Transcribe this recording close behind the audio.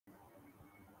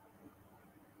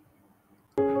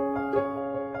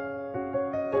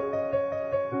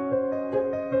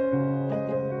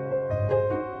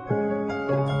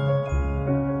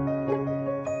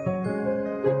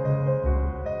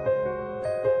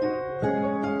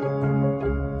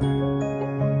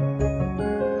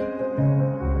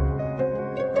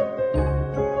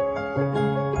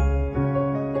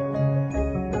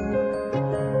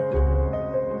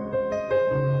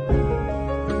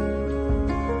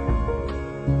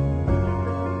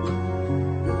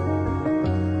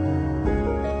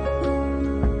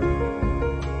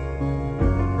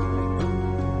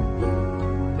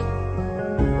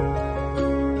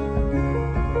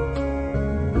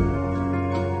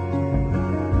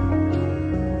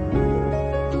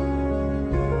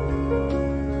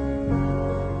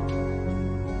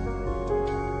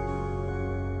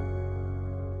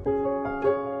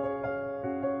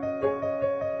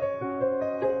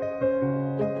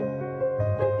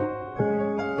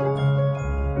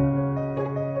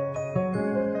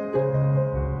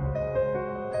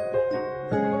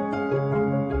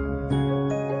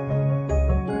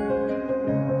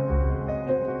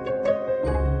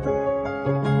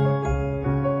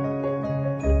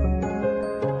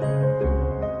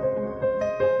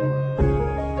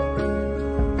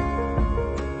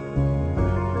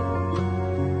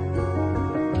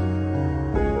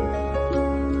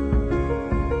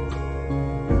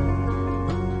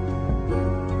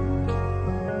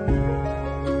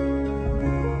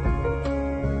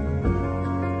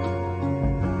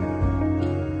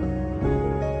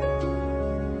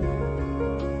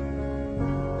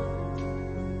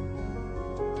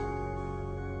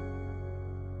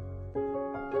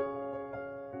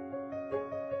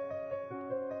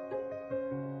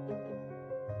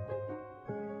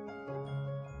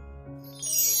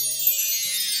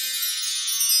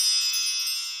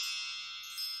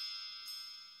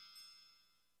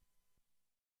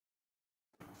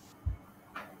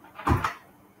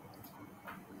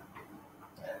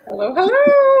Hello,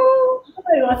 hello.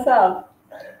 Hey, what's up?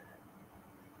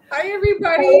 Hi,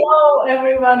 everybody. Hello,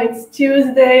 everyone. It's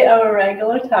Tuesday, our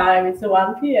regular time. It's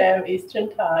 1 p.m.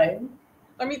 Eastern time.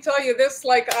 Let me tell you this,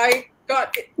 like I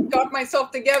got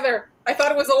myself together. I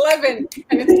thought it was 11,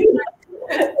 and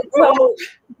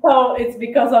So it's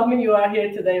because of me you are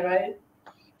here today, right?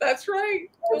 That's right.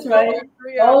 That's right.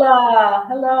 Hola.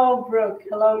 Hello, Brooke.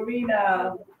 Hello,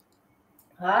 Rina.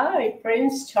 Hi,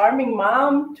 Prince Charming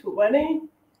Mom 20.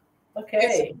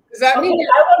 Okay. Does that mean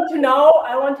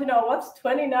I want to know what's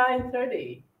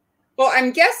 2930? Well,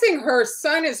 I'm guessing her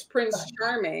son is Prince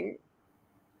Charming,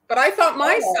 but I thought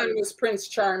my son was Prince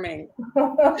Charming.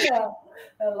 Hello.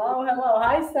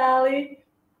 Hi, Sally.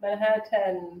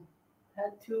 Manhattan.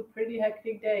 Had 2 pretty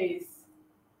hectic days.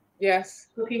 Yes.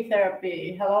 Cookie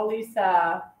therapy. Hello,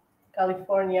 Lisa.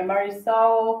 California.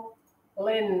 Marisol.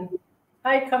 Lynn.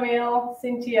 Hi, Camille.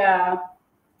 Cynthia.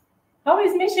 How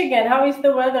is Michigan? How is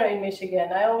the weather in Michigan?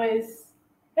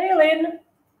 Hey, Lynn.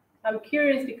 I'm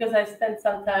curious because I spent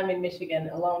some time in Michigan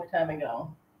a long time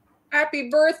ago. Happy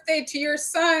birthday to your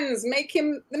sons. Make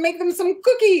them some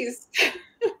cookies.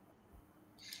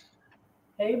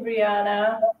 Hey,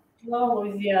 Brianna. Hello,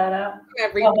 Louisiana.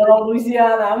 Hello,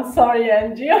 Louisiana. I'm sorry,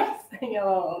 Angie. I'm saying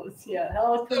hello, Louisiana.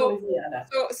 Hello to Louisiana.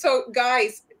 So,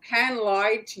 guys, Han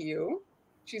lied to you.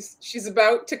 She's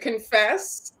about to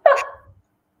confess.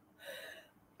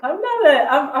 I'm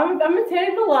a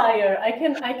terrible liar. I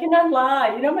cannot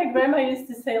lie. You know, my grandma used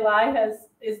to say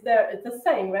it's the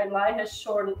same, right? Lie has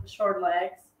short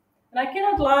legs. And I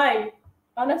cannot lie.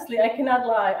 Honestly, I cannot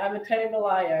lie. I'm a terrible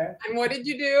liar. And what did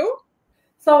you do?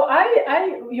 So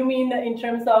you mean in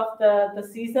terms of the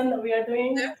season that we are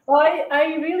doing? Yeah. Well,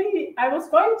 I was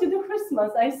going to do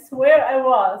Christmas. I swear I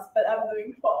was, but I'm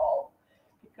doing fall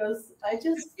because I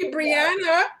just.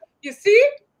 Brianna, you see?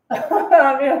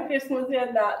 Christmas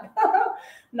yet? Not.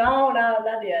 No,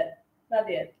 not yet. Not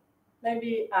yet.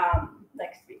 Maybe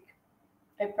next week.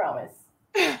 I promise.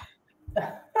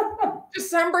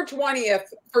 December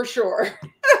 20th for sure.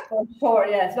 For sure,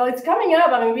 yes. Well, it's coming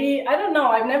up. I mean, I don't know.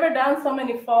 I've never done so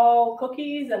many fall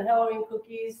cookies and Halloween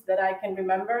cookies that I can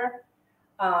remember.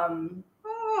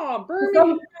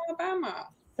 Birmingham, Alabama.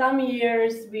 Some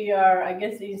years we are, I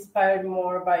guess, inspired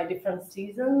more by different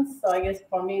seasons. So I guess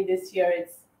for me this year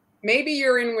it's. Maybe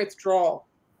you're in withdrawal.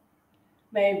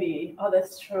 Maybe. Oh,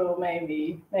 that's true.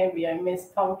 Maybe I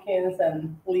miss pumpkins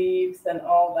and leaves and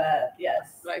all that.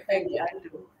 Yes. I think maybe I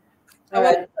do. All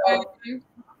right.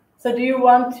 So do you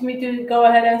want me to go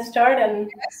ahead and start?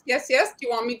 And yes. Do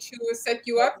you want me to set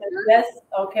you up? Yes.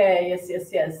 Okay.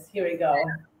 Yes. Here we go.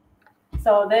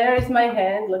 So there is my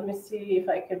hand. Let me see if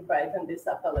I can brighten this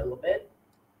up a little bit.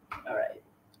 All right.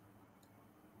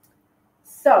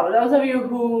 So those of you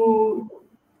who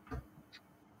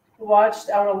watched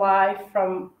our live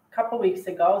from a couple weeks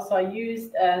ago, so I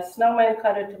used a snowman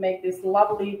cutter to make this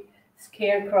lovely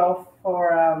scarecrow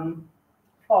for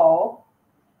fall.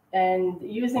 And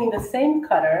using the same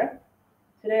cutter,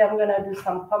 today I'm gonna do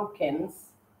some pumpkins,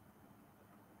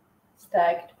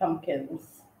 stacked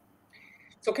pumpkins.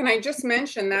 So can I just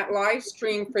mention that live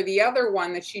stream for the other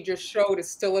one that she just showed is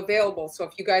still available. So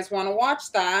if you guys want to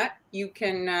watch that, you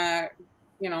can,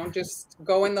 just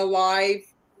go in the live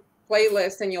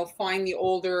playlist and you'll find the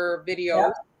older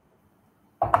videos.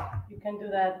 Yeah. You can do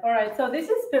that. All right. So this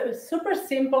is super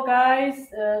simple, guys.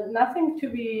 Nothing to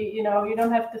be, you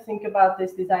don't have to think about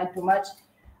this design too much.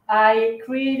 I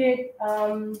created,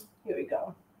 here we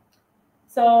go.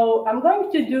 So I'm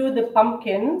going to do the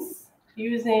pumpkins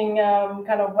using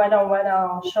kind of when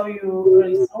I'll show you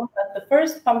really soon. But the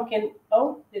first pumpkin,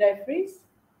 did I freeze?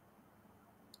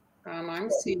 I'm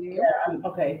seeing you. Yeah,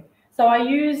 okay. So I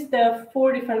used the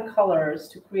 4 different colors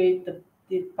to create the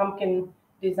pumpkin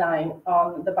design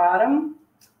on the bottom.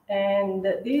 And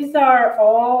these are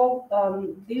all,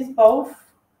 these both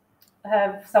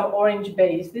have some orange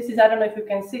base. This is, I don't know if you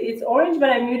can see, it's orange, but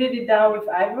I muted it down with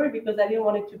ivory because I didn't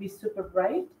want it to be super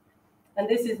bright. And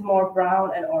this is more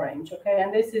brown and orange, okay?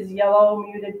 And this is yellow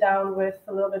muted down with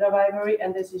a little bit of ivory,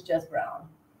 and this is just brown.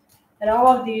 And all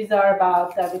of these are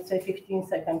about, I would say,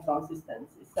 15-second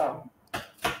consistency. So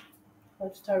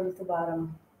let's start with the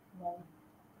bottom.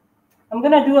 I'm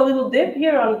gonna do a little dip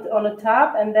here on the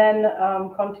top, and then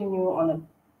continue on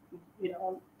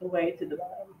the way to the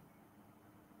bottom.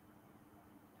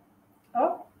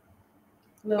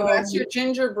 So that's your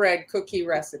gingerbread cookie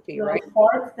recipe, right?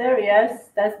 Forks there,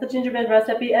 yes. That's the gingerbread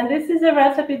recipe, and this is a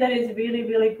recipe that is really,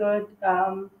 really good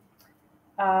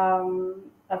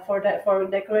for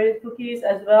decorated cookies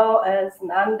as well as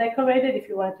non-decorated. If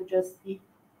you want to just eat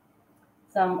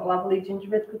some lovely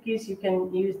gingerbread cookies, you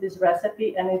can use this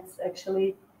recipe, and it's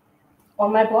actually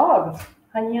on my blog,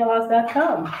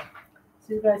 honeyalaz.com.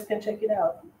 So you guys can check it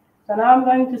out. So now I'm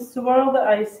going to swirl the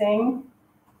icing.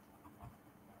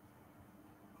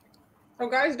 So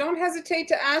guys, don't hesitate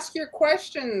to ask your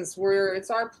questions.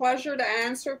 It's our pleasure to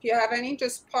answer. If you have any,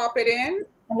 just pop it in.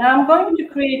 And now I'm going to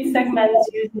create segments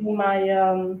using my,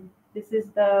 this is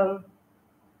the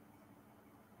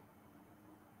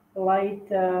light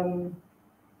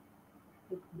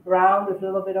brown with a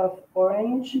little bit of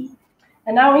orange.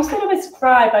 And now instead of a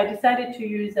scribe, I decided to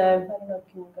use a, I don't know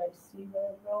if you guys see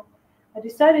very well. I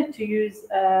decided to use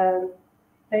a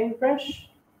paintbrush.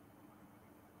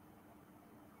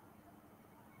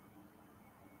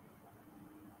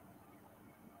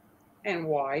 And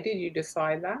why did you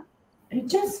decide that? It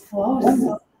just flows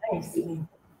so nicely,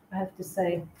 I have to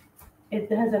say.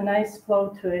 It has a nice flow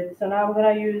to it. So now I'm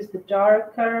going to use the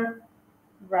darker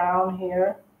brown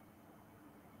here.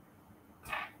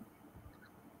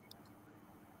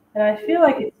 And I feel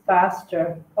like it's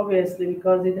faster, obviously,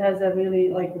 because it has a really,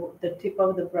 like, the tip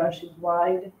of the brush is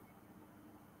wide.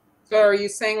 So are you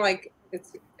saying like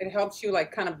it helps you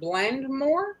like kind of blend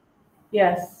more?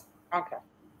 Yes. Okay.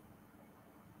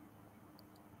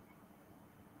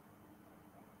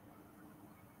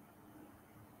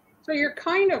 So you're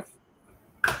kind of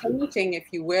painting,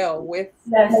 if you will, with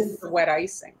Yes. the wet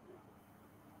icing.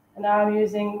 And now I'm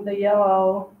using the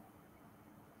yellow.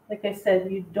 Like I said,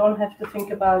 you don't have to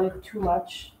think about it too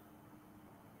much.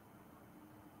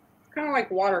 It's kind of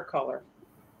like watercolor.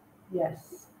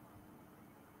 Yes.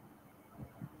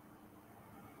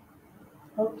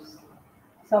 Oops.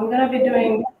 So I'm going to be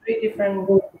doing 3 different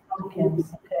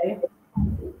pumpkins, okay?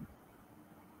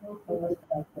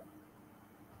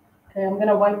 Okay, I'm going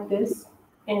to wipe this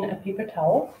in a paper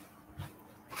towel.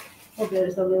 Oh,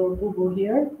 there's a little boo-boo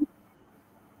here.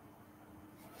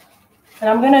 And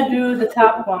I'm going to do the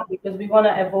top one because we want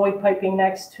to avoid piping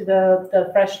next to the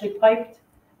freshly piped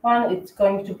one. It's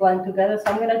going to blend together.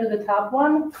 So I'm going to do the top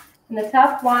one. And the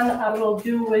top one I will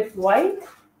do with white.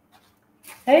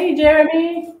 Hey,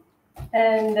 Jeremy.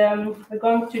 And we're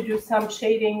going to do some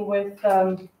shading with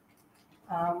some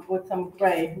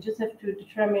gray. I just have to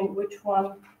determine which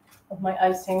one of my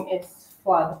icing is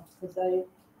flood. Because okay,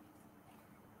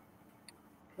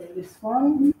 this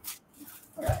one.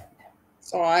 All right.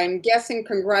 So I'm guessing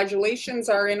congratulations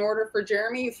are in order for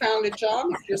Jeremy. You found a job.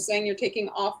 You're saying you're taking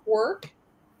off work.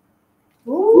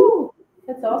 Ooh,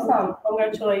 that's awesome.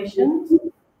 Congratulations.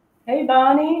 Hey,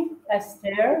 Bonnie,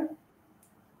 Esther.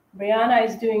 Brianna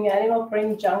is doing animal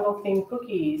print jungle theme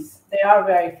cookies. They are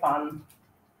very fun.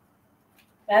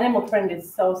 Animal print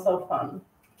is so fun.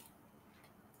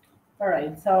 All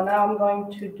right, so now I'm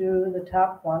going to do the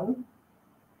top one.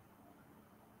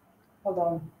 Hold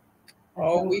on.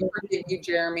 Oh, we forgive you,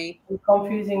 Jeremy. I'm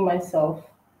confusing myself.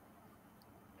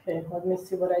 Okay, let me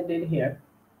see what I did here.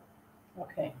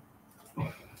 Okay.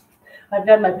 I've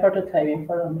got my prototype in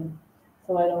front of me,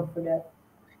 so I don't forget.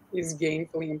 He's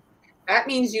gainfully. That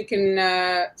means you can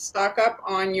stock up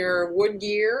on your wood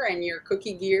gear and your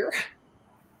cookie gear.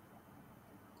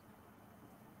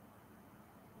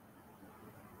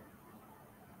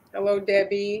 Hello,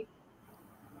 Debbie.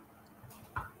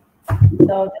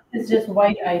 So this is just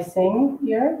white icing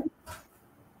here.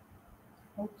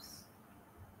 Oops.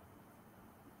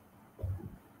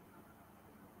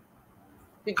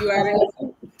 Did you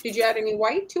add any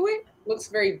white to it? Looks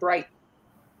very bright.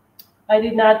 I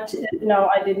did not. No,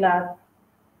 I did not.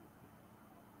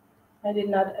 I did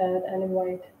not add any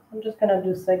white. I'm just gonna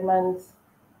do segments.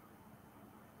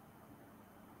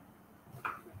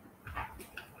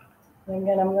 And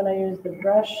again, I'm gonna use the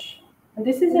brush. And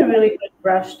this is a really good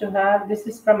brush to have. This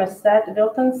is from a set,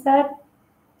 built-in set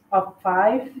of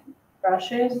 5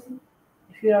 brushes.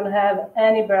 If you don't have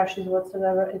any brushes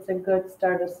whatsoever, it's a good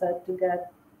starter set to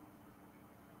get.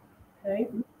 Okay.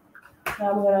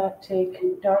 Now I'm gonna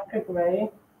take darker gray.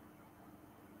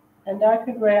 And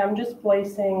darker gray, I'm just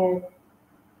placing it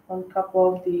on a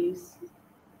couple of these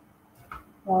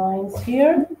lines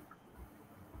here.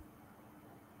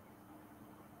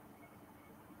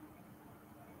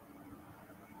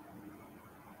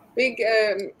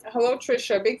 Hello,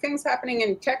 Trisha. Big things happening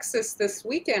in Texas this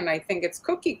weekend. I think it's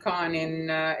CookieCon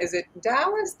in, is it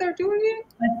Dallas they're doing it?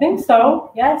 I think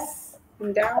so, yes.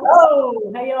 In Dallas?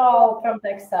 Oh, hey y'all from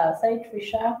Texas. Hey,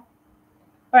 Trisha.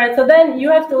 All right, so then you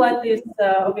have to let this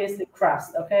obviously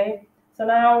crust, okay? So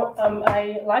now,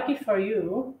 lucky for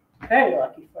you, very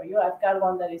lucky for you, I've got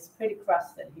one that is pretty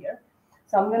crusted here.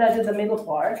 So I'm gonna do the middle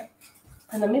part.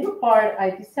 And the middle part I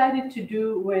decided to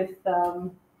do with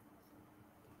oh,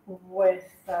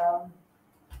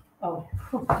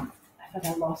 I thought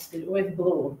I lost it, with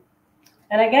blue.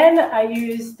 And again, I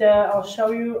used, I'll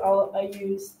show you, I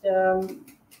used,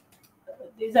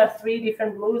 these are 3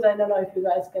 different blues. I don't know if you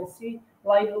guys can see,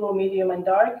 light blue, medium, and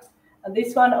dark. And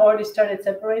this one already started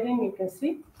separating, you can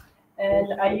see.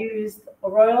 And I used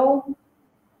royal.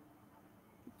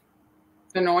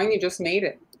 Annoying, you just made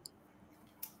it.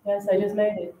 Yes, I just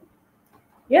made it.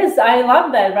 Yes, I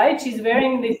love that, right? She's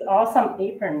wearing this awesome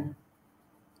apron.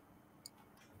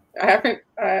 I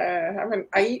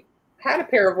had a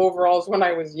pair of overalls when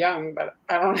I was young, but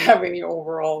I don't have any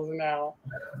overalls now.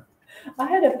 I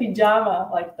had a pajama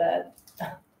like that.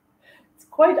 It's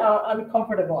quite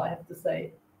uncomfortable, I have to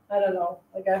say. I don't know.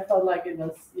 Like I felt like it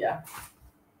was, yeah.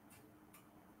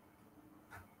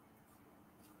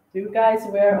 Do you guys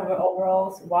wear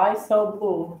overalls? Why so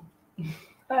blue?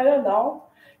 I don't know.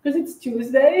 Because it's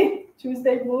Tuesday.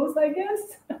 Tuesday blues, I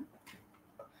guess.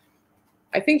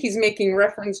 I think he's making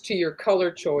reference to your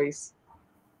color choice.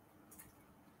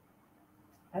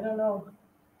 I don't know.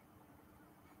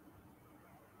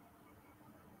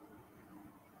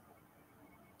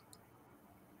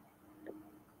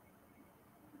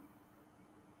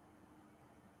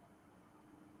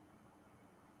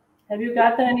 Have you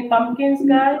gotten any pumpkins,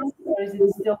 guys? Or is it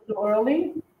still too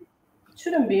early? It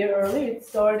shouldn't be early.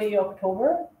 It's already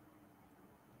October.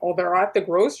 Oh, they're at the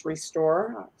grocery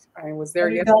store. I was there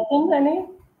yesterday. Have you gotten any?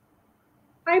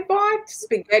 I bought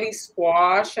spaghetti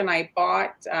squash and I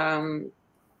bought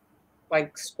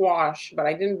like squash, but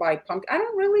I didn't buy pumpkin. I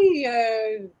don't really,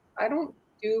 I don't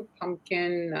do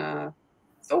pumpkin.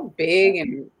 So big,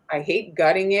 and I hate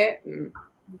gutting it, and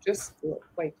I'm just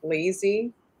like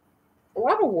lazy. A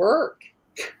lot of work.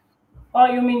 Oh,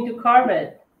 you mean to carve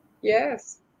it?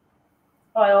 Yes.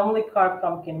 Oh, I only carved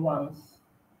pumpkin once.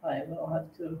 I will have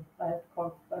to. I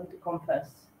have to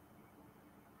confess.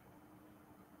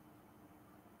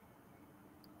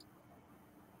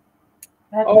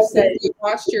 I have to say, you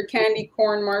watched your candy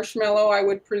corn marshmallow. I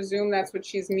would presume that's what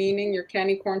she's meaning. Your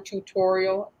candy corn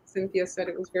tutorial. Cynthia said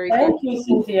it was very good. Thank you,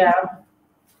 Cynthia.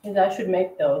 Yes, I should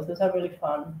make those. Those are really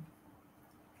fun.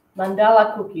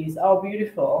 Mandala cookies. Oh,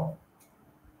 beautiful.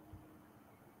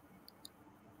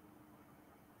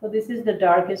 So this is the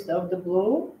darkest of the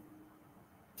blue.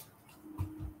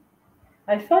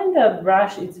 I find the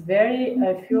brush, it's very,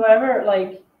 if you ever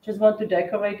like just want to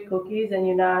decorate cookies and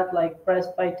you're not like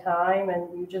pressed by time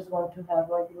and you just want to have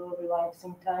like a little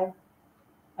relaxing time,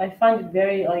 I find it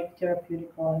very like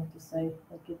therapeutic, I have to say.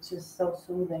 Like it's just so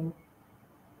soothing.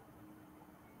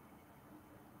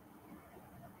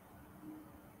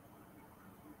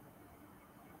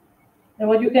 And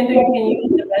what you can do, you can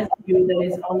use the residue that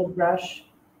is on the brush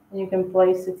and you can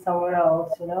place it somewhere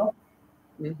else, you know?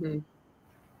 Mm-hmm.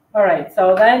 All right,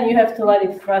 so then you have to let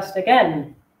it rest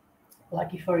again.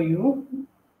 Lucky for you.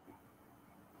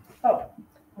 Oh,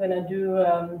 I'm gonna do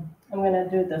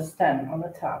the stem on the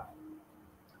top.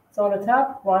 So on the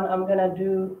top one, I'm gonna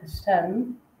do a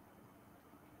stem.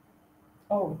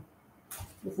 Oh,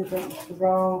 this is the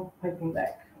wrong piping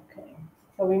back. Okay,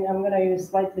 so I'm gonna use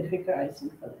slightly thicker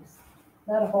icing for this.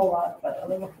 Not a whole lot, but a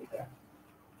little thicker.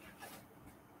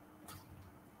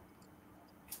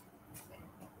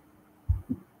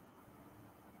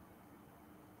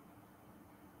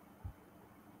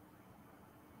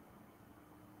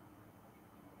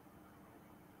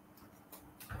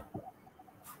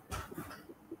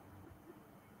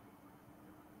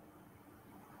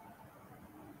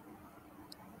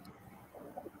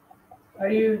 Are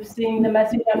you seeing the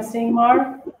message I'm seeing,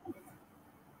 Mar?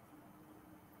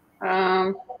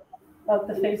 About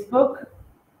the Facebook?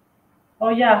 Oh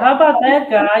yeah, how about that,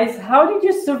 guys? How did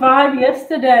you survive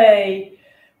yesterday?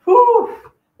 Whew,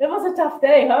 it was a tough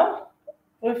day, huh?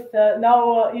 With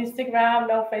no Instagram,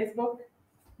 no Facebook.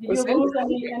 Did you lose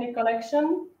any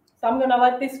connection? So I'm gonna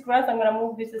let this rest. I'm gonna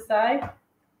move this aside,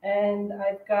 and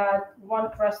I've got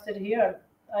one crusted here.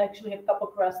 I actually have a couple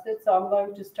crusted, so I'm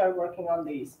going to start working on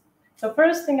these. So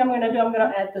first thing I'm gonna do, I'm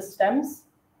gonna add the stems.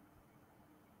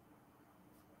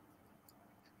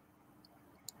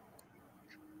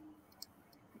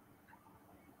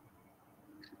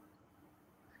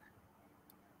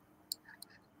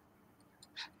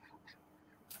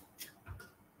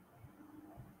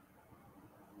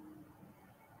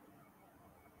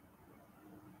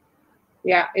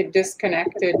 Yeah, it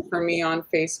disconnected for me on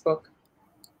Facebook.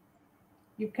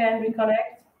 You can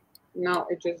reconnect? No,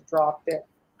 it just dropped it.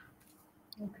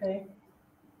 Okay.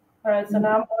 All right, so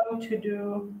now I'm going to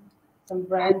do some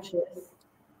branches.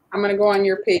 I'm going to go on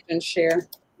your page and share.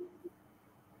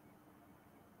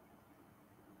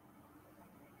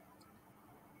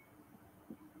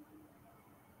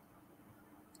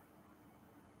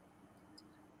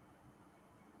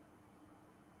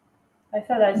 I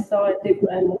thought I saw a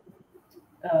different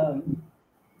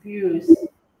views.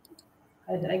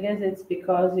 I guess it's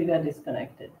because you got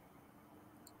disconnected.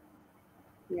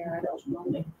 Yeah.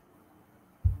 Unfortunately.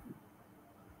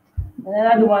 And then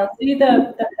another one, see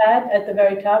the head at the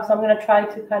very top? So I'm going to try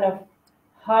to kind of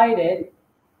hide it.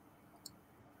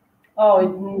 Oh, it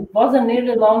wasn't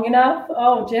nearly long enough.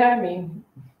 Oh, Jeremy.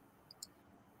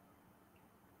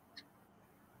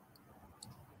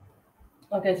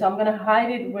 Okay, so I'm going to hide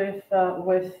it with the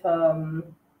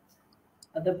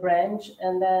branch,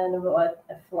 and then we'll add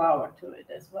a flower to it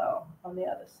as well on the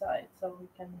other side. So we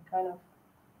can kind of,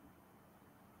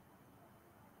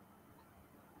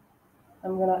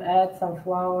 I'm going to add some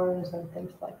flowers and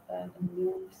things like that, and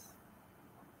leaves.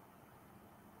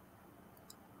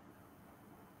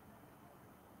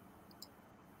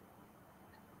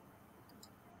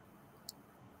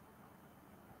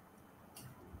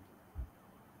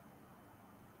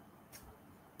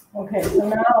 Okay, so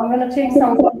now I'm going to take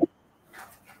some.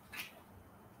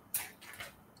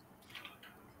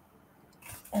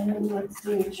 And let's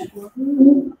see which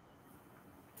one.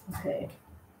 Okay.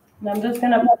 And I'm just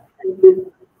going to put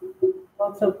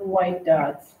lots of white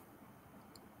dots.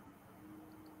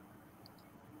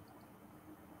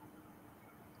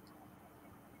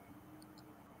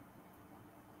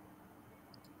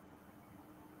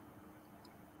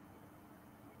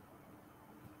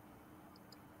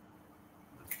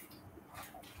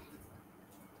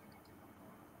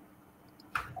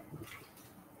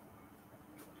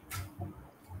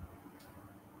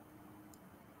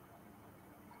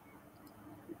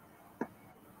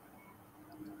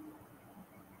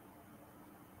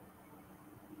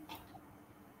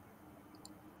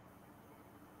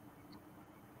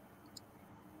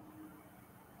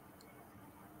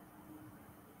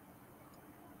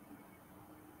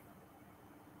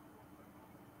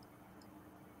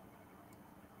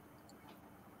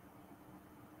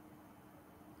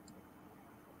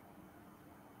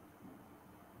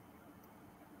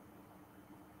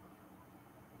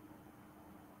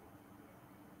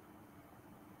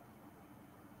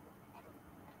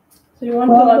 So you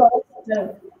want to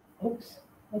oops,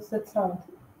 what's that sound?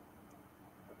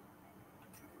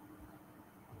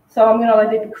 So I'm gonna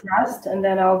let it crust, and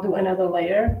then I'll do another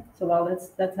layer. So while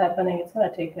that's happening, it's gonna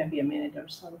take maybe a minute or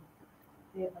so.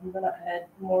 Yeah, I'm gonna add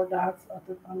more dots on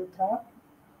the top.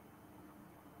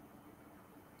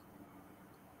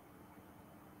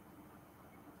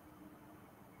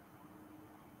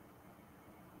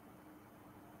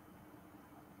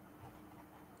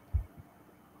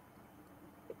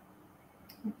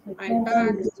 I'm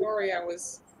back. Sorry, I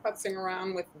was putzing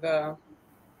around with the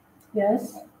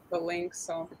link,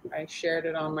 so I shared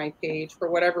it on my page.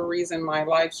 For whatever reason, my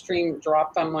live stream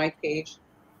dropped on my page.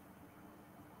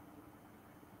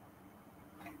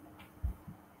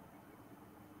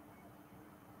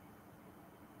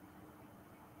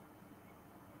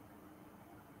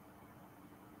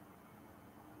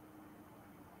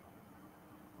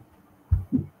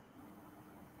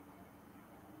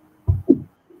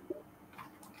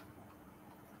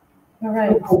 All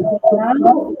right, so now I'm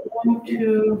going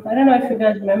to, I don't know if you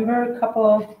guys remember, a couple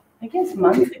of, I guess,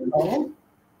 months ago,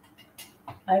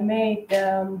 I made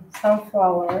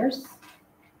sunflowers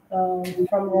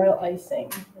from royal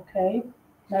icing, okay?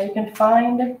 Now you can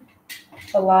find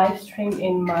a live stream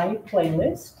in my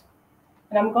playlist.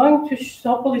 And I'm going to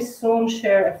hopefully soon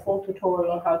share a full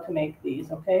tutorial on how to make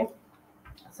these, okay?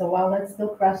 So while that's still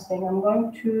crusting, I'm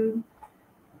going to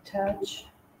attach,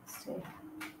 let's see.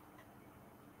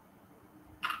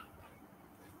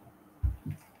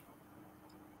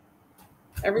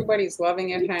 Everybody's loving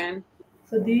it, Han.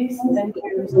 So these, thank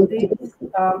you. So these,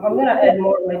 I'm gonna add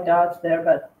more white dots there,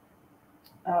 but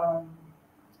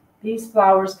these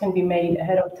flowers can be made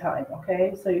ahead of time,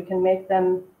 okay? So you can make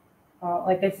them,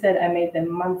 like I said, I made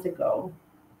them months ago.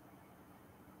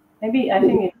 Maybe, I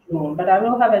think in June, but I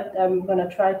will have it, I'm gonna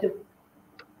try to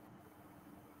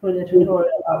put a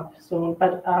tutorial up soon.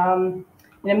 But in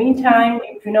the meantime,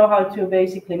 if you know how to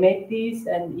basically make these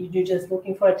and you're just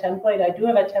looking for a template, I do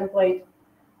have a template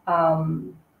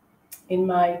in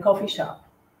my coffee shop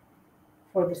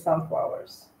for the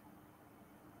sunflowers.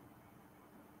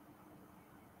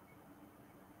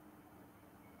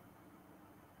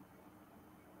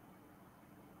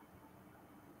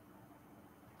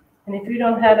 And if you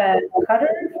don't have a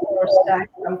cutter for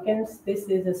stacked pumpkins, this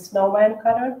is a snowman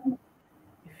cutter,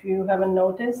 if you haven't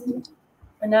noticed.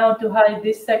 And now to hide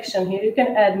this section here, you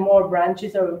can add more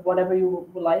branches or whatever you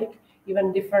would like.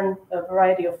 Even different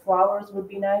variety of flowers would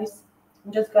be nice.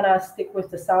 I'm just gonna stick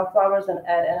with the sunflowers and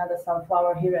add another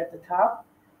sunflower here at the top.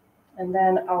 And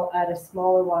then I'll add a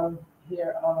smaller one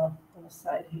here on the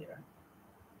side here.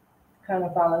 kind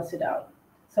of balance it out.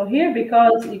 So here,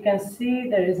 because you can see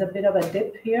there is a bit of a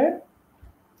dip here,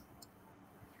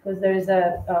 because there is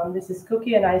a, this is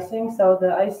cookie and icing, so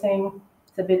the icing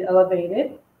is a bit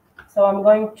elevated. So I'm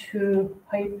going to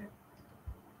pipe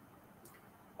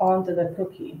onto the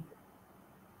cookie.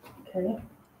 Okay.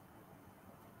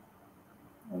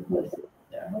 And place it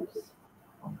there. Oops.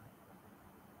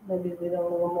 Maybe with a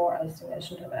little more icing I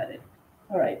should have added.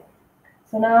 All right.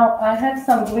 So now I have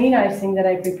some green icing that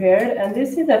I prepared, and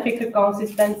this is a thicker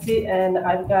consistency, and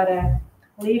I've got a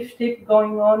leaf tip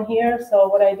going on here. So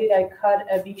what I did, I cut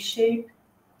a V shape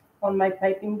on my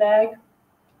piping bag.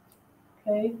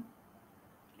 Okay, you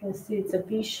can see it's a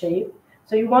V shape.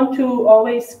 So you want to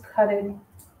always cut it.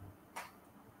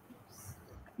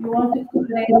 You want to cut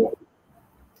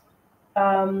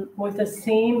it with a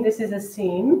seam. This is a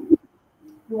seam.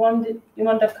 You want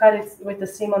to cut it with the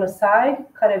seam on the side.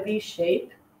 Cut a V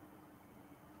shape.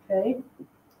 Okay,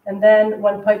 and then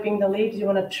when piping the leaves, you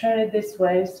want to turn it this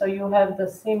way so you have the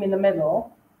seam in the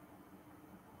middle.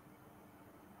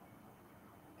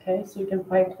 Okay, so you can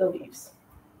pipe the leaves.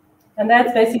 And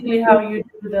that's basically how you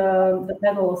do the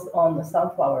petals on the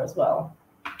sunflower as well.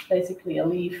 Basically a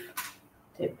leaf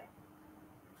tip.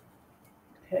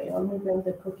 Okay, let me bring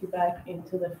the cookie back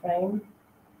into the frame.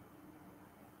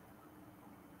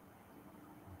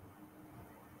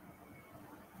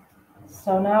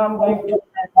 So now I'm going to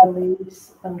add the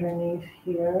leaves underneath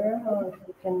here, or if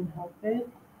you can help it.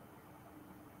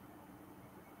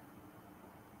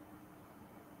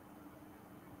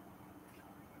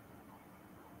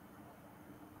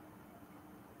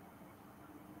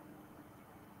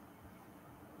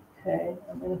 Okay,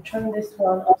 I'm going to turn this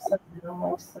one upside down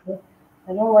like so.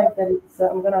 I don't like that it's,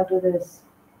 I'm going to do this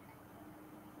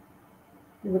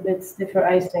with a bit stiffer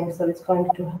icing, so it's going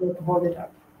to help hold it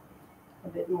up a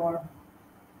bit more.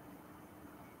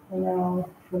 And now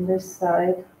from this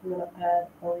side, I'm going to add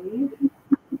a leaf.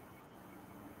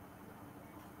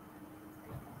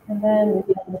 And then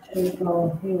we can actually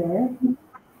go here.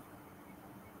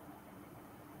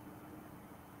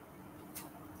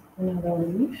 Another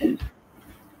leaf.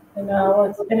 And now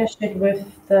let's finish it with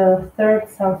the third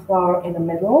sunflower in the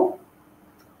middle.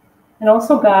 And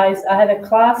also, guys, I have a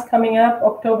class coming up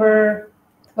October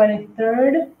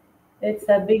 23rd. It's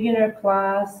a beginner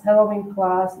class, Halloween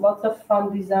class, lots of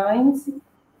fun designs.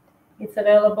 It's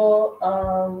available.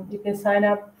 You can sign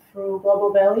up through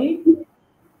Global Belly.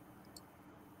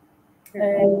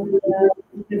 And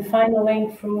you can find the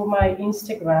link through my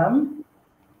Instagram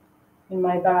in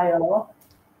my bio.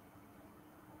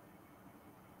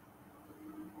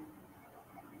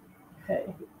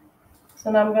 Okay, so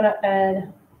now I'm going to add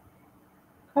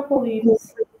a couple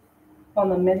leaves on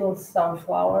the middle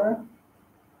sunflower.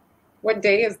 What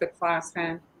day is the class,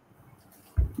 Han?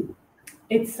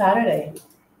 It's Saturday.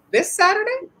 This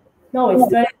Saturday? No, it's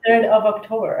 23rd of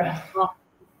October. Oh.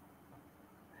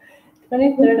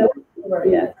 23rd of October,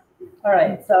 yes. All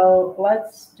right, so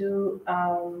let's do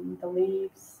the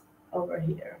leaves over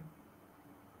here.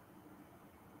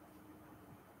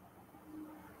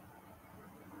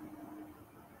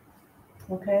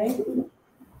 Okay.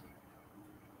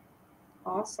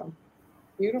 Awesome.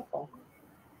 Beautiful.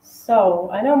 So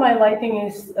I know my lighting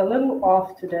is a little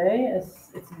off today, as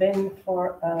it's been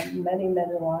for many,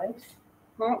 many lives.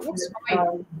 Well, it looks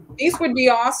fine. These would be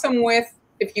awesome with,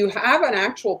 if you have an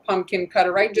actual pumpkin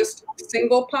cutter, right? Just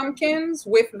single pumpkins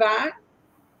with that.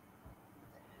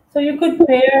 So you could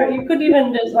pair, you could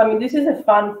even just, I mean, this is a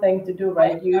fun thing to do,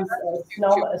 right? Use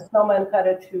a snowman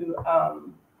cutter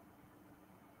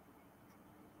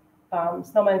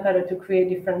to create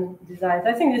different designs.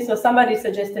 I think this was, somebody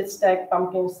suggested stacked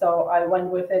pumpkins, so I went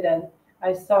with it, and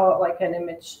I saw like an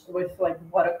image with like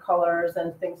watercolors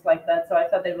and things like that. So I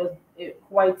thought it was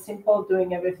quite simple,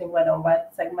 doing everything wet on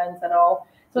wet segments and all.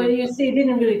 So you see, it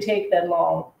didn't really take that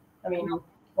long. I mean,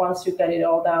 once you get it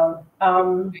all down.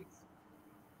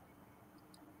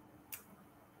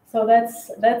 So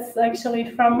that's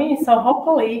actually from me. So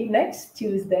hopefully next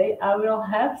Tuesday I will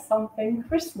have something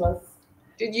Christmas.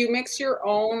 Did you mix your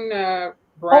own brown?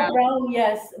 Oh, brown,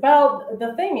 yes. Well,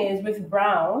 the thing is with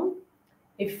brown,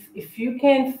 if you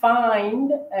can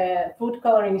find food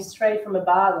coloring straight from a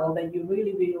bottle that you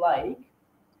really, really like,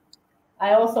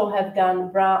 I also have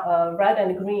done brown, red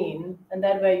and green, and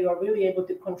that way you are really able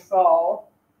to control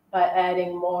by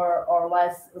adding more or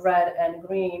less red and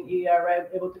green. You are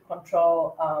able to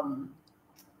control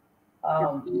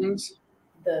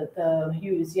the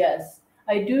hues. Yes,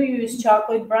 I do use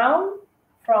chocolate brown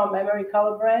from Emery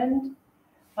Color brand.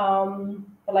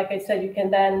 But like I said, you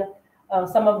can then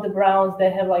some of the browns,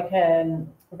 they have like a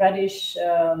reddish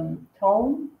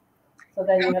tone. So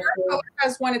then you have to.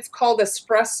 Has one. It's called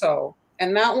espresso,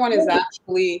 and that one is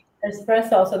actually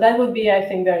espresso. So that would be, I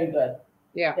think, very good.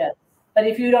 Yeah. Yes. But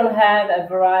if you don't have a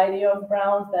variety of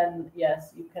browns, then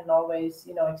yes, you can always,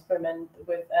 experiment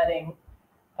with adding.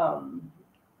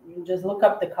 You just look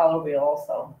up the color wheel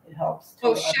also. It helps.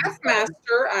 Well, Chef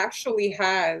Master actually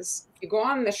has, if you go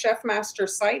on the Chef Master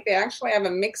site, they actually have a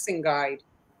mixing guide.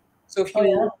 So if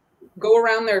you go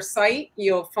around their site,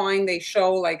 you'll find they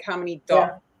show like how many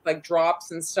like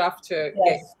drops and stuff to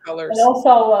get colors. And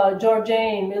also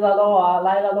Georgiane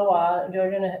Lila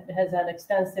Georgiane has an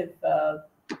extensive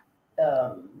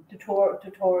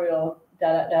tutorial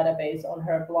database on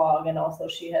her blog, and also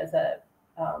she has a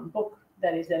book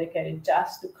that is dedicated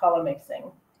just to color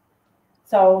mixing.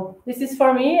 So this is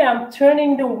for me. I'm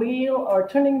turning the wheel,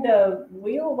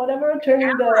 whatever,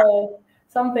 turning the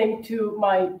something to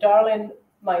my darling,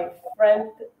 my friend.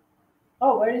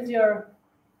 Oh, where is your?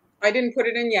 I didn't put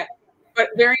it in yet, but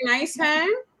very nice, Han.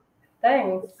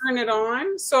 Thanks. Turn it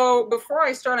on. So before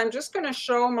I start, I'm just going to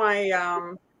show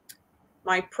my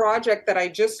my project that I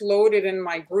just loaded in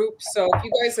my group. So if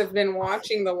you guys have been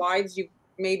watching the lives, you've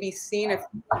maybe seen a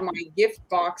few of my gift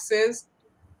boxes.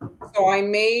 So I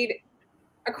made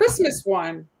a Christmas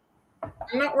one.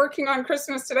 I'm not working on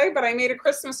Christmas today, but I made a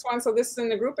Christmas one. So this is in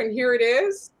the group, and here it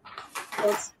is.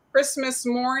 So it's Christmas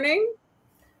morning.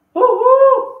 Hoo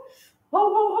hoo! Ho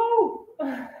ho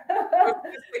ho!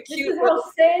 This is how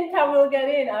Santa will get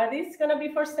in. Are these gonna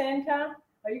be for Santa?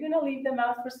 Are you gonna leave them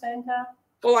out for Santa?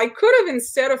 Well, I could have,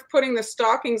 instead of putting the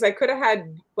stockings, I could have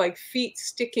had like feet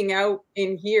sticking out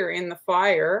in here in the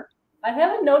fire. I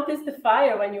haven't noticed the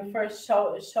fire when you first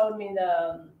showed me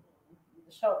the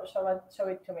show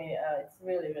it to me. It's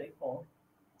really, really cool.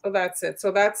 So that's it.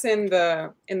 So that's in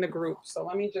the group. So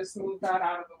let me just move that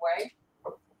out of the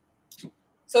way.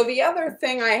 So the other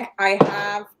thing I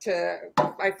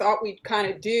thought we'd kind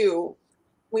of do,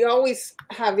 we always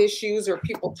have issues or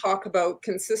people talk about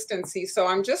consistency. So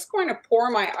I'm just going to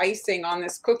pour my icing on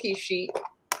this cookie sheet,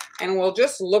 and we'll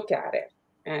just look at it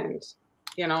and,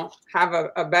 have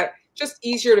a better, just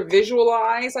easier to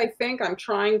visualize. I think I'm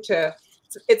trying to,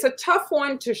 it's a tough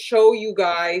one to show you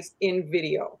guys in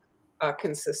video,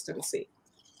 consistency.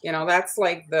 That's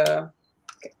like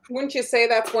wouldn't you say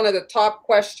that's one of the top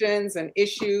questions and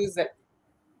issues that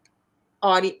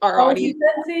our audience?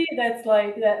 Consistency, that's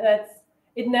like that's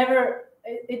it.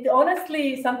 It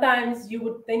honestly, sometimes you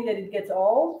would think that it gets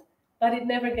old, but it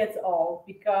never gets old,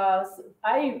 because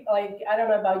I don't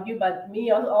know about you, but me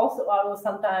also, I will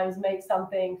sometimes make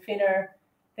something thinner,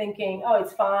 thinking, oh,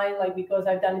 it's fine, like, because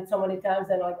I've done it so many times,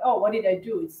 and like, oh, what did I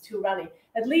do? It's too runny.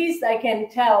 At least I can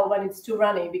tell when it's too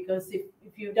runny, because if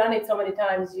you've done it so many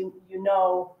times, you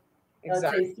know.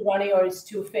 Exactly. It's too runny or it's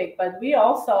too thick. But we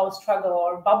also struggle,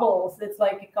 or bubbles. It's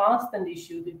like a constant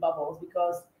issue with bubbles,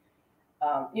 because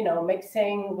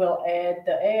mixing will add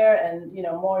the air, and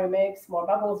more you mix, more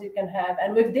bubbles you can have.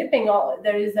 And with dipping,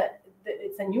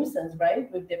 it's a nuisance,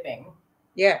 right? With dipping.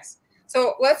 Yes.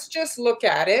 So let's just look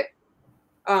at it.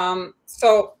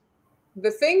 So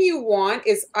the thing you want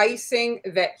is icing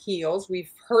that heals.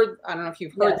 We've heard, I don't know if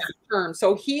you've heard that term.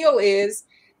 So heal is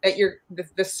that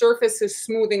the surface is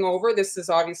smoothing over. This is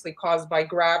obviously caused by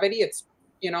gravity. It's,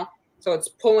 so it's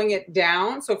pulling it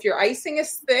down. So if your icing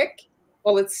is thick,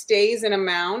 well, it stays in a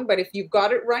mound, but if you've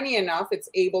got it runny enough, it's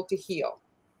able to heal.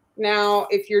 Now,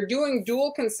 if you're doing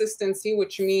dual consistency,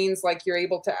 which means like you're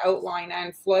able to outline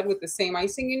and flood with the same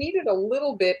icing, you need it a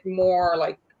little bit more,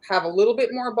 like have a little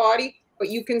bit more body. But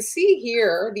you can see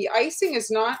here, the icing is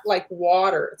not like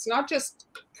water. It's not just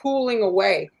pooling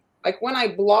away. Like when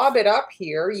I blob it up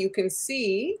here, you can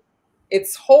see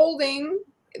it's holding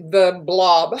the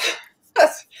blob.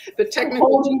 That's the technical.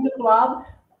 Holding the blob.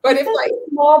 But if a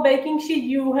small baking sheet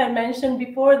you had mentioned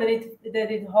before that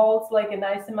it holds like a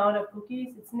nice amount of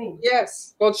cookies, it's neat.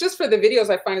 Yes. Well, it's just for the videos.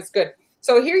 I find it's good.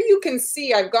 So here you can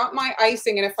see I've got my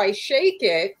icing, and if I shake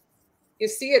it, you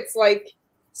see it's like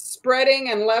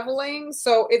spreading and leveling.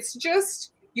 So it's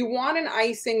just, you want an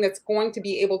icing that's going to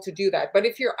be able to do that. But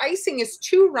if your icing is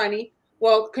too runny,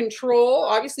 well,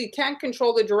 obviously you can't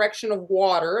control the direction of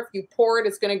water. If you pour it,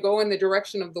 it's going to go in the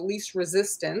direction of the least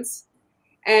resistance.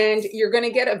 And you're going to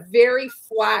get a very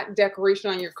flat decoration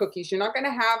on your cookies. You're not going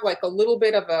to have like a little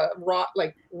bit of a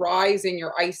rise in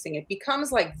your icing. It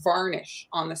becomes like varnish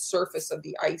on the surface of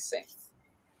the icing.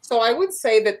 So I would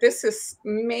say that this is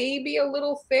maybe a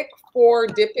little thick for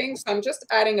dipping. So I'm just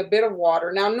adding a bit of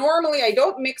water. Now, normally I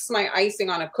don't mix my icing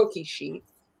on a cookie sheet.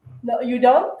 No, you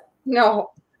don't?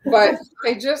 No, but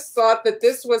I just thought that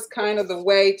this was kind of the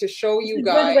way to show you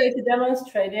guys. It's a good way to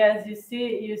demonstrate. Yes, you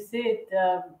see it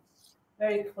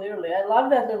very clearly. I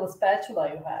love that little spatula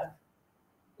you have.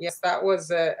 Yes, that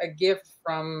was a gift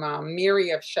from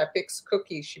Miri of Shepik's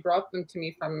Cookies. She brought them to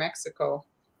me from Mexico.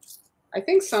 I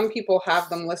think some people have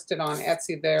them listed on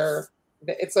Etsy.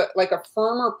 It's like a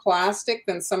firmer plastic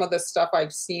than some of the stuff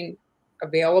I've seen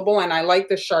available, and I like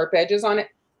the sharp edges on it.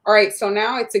 All right, so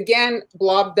now it's again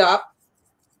blobbed up.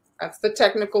 That's the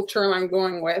technical term I'm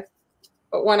going with.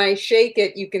 But when I shake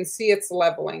it, you can see it's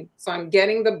leveling. So I'm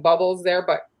getting the bubbles there,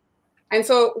 and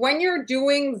so when you're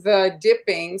doing the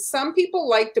dipping, some people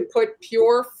like to put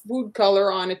pure food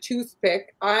color on a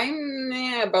toothpick. I'm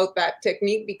about that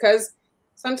technique because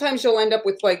sometimes you'll end up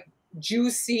with like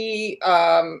juicy,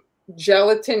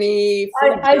 gelatiny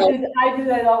food I do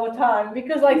that all the time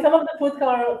because like some of the food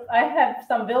color, I have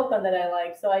some Wilton that I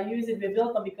like. So I use it with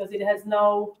Wilton because it has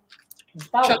no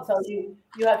spout. So you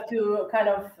have to kind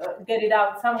of get it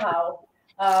out somehow.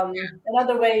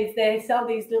 Another way is they sell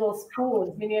these little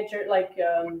spoons, miniature, like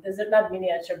they're not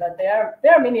miniature, but they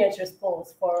are miniature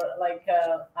spoons for like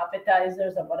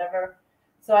appetizers or whatever.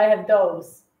 So I have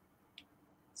those.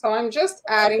 So I'm just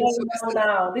adding.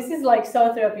 Now this is like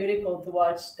so therapeutical to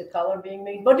watch the color being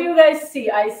made. What do you guys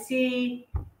see? I see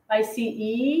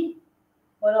E.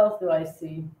 What else do I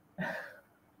see?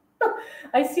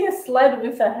 I see a sled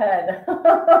with a head.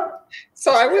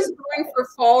 So I was going for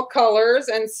fall colors,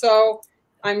 and so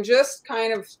I'm just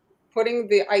kind of putting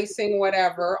the icing,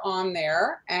 whatever, on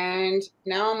there. And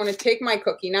now I'm going to take my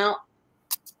cookie. Now,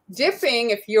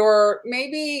 dipping, if you're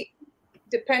maybe,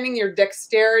 depending your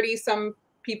dexterity, some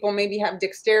people maybe have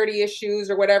dexterity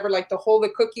issues or whatever, like to hold a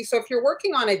cookie. So if you're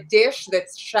working on a dish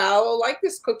that's shallow, like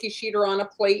this cookie sheet or on a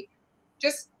plate,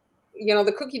 just, you know,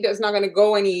 the cookie is not going to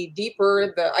go any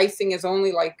deeper. The icing is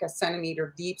only like a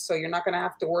centimeter deep, so you're not going to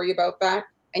have to worry about that.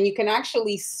 And you can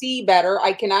actually see better.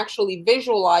 I can actually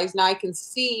visualize. Now I can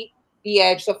see the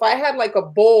edge. So if I had like a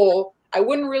bowl, I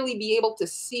wouldn't really be able to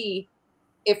see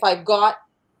if I've got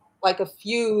like a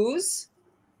fuse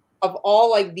of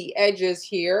all like the edges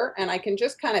here, and I can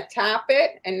just kind of tap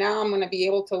it, and now I'm going to be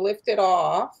able to lift it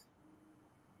off.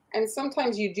 And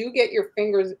sometimes you do get your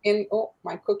fingers in. Oh,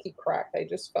 my cookie cracked. I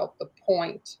just felt the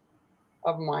point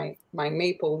of my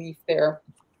maple leaf there.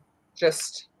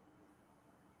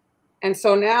 And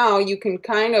so now you can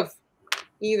kind of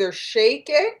either shake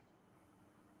it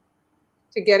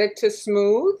to get it to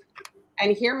smooth.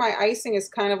 And here my icing is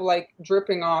kind of like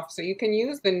dripping off. So you can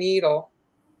use the needle.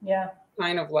 Yeah.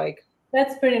 Kind of like.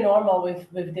 That's pretty normal with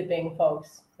dipping,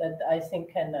 folks, that icing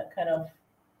can kind of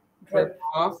drip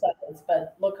off.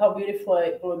 But look how beautifully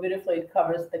it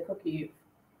covers the cookie.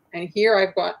 And here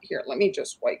I've got, let me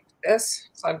just wipe this.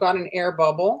 So I've got an air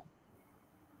bubble.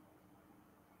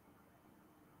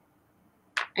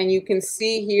 And you can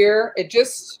see here, it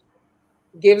just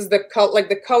gives the color, like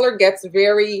the color gets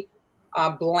very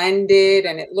blended,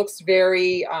 and it looks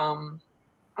very, I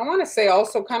want to say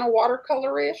also kind of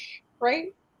watercolor-ish,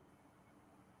 right?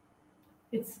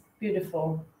 It's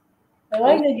beautiful. I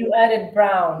like that you added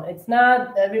brown. It's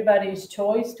not everybody's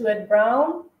choice to add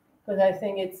brown, because I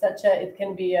think it's it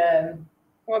can be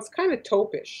well, it's kind of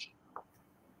taupish.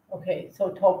 Okay,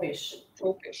 so taupish.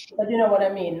 Taupish. But you know what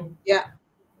I mean. Yeah.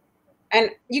 And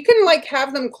you can like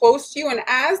have them close to you, and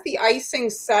as the icing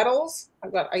settles,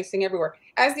 I've got icing everywhere.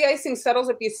 As the icing settles,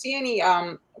 if you see any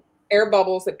air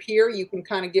bubbles appear, you can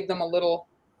kind of give them a little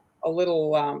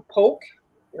poke.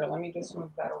 Here, let me just move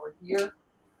that over here.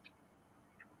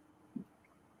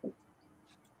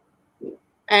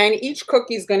 And each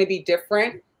cookie is going to be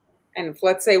different. And if,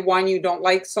 let's say, one you don't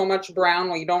like so much brown,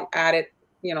 well, you don't add it,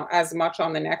 you know, as much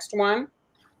on the next one.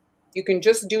 You can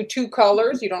just do 2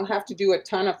 colors. You don't have to do a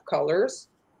ton of colors.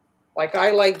 Like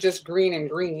I like just green and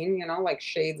green, you know, like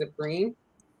shades of green.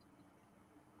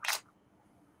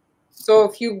 So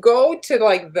if you go to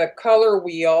like the color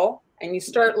wheel and you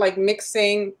start like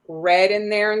mixing red in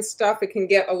there and stuff, it can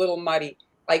get a little muddy.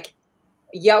 Like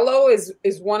yellow is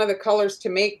one of the colors to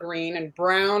make green, and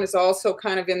brown is also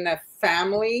kind of in the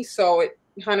family, so it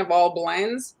kind of all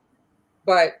blends.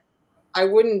 But I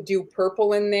wouldn't do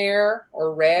purple in there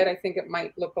or red. I think it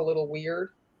might look a little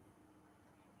weird.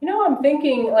 You know, I'm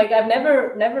thinking like I've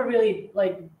never really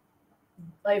like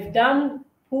I've done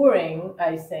pouring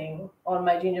icing on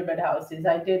my gingerbread houses.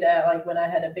 I did like when I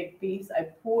had a big piece, I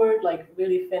poured like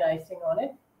really thin icing on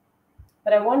it.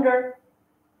 But I wonder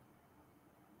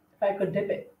if I could dip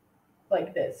it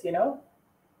like this, you know?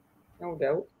 No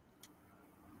doubt.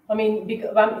 I mean,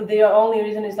 because the only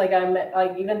reason is like I'm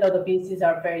like, even though the pieces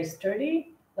are very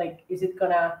sturdy, like is it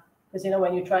gonna? Because you know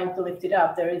when you're trying to lift it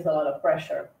up, there is a lot of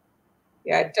pressure.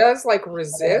 Yeah, it does like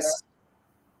resist,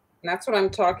 and that's what I'm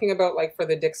talking about. Like for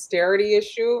the dexterity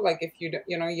issue, like if you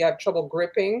have trouble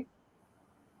gripping,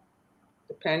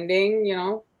 depending, you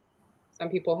know, Some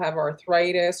people have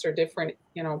arthritis or different,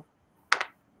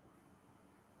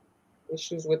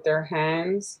 issues with their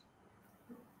hands.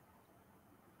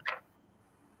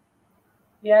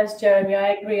 Yes, Jeremy, I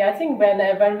agree. I think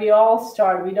when we all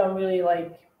start, we don't really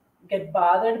like get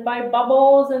bothered by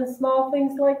bubbles and small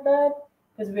things like that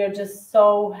because we are just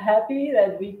so happy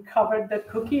that we covered the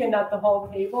cookie and not the whole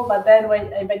table. But then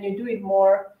when you do it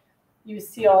more, you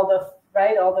see all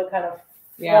the kind of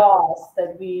flaws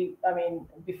that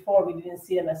before we didn't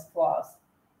see them as flaws.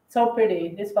 So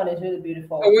pretty. This one is really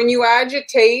beautiful. So when you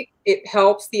agitate, it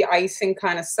helps the icing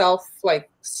kind of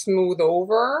smooth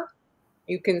over.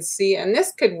 You can see, and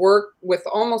this could work with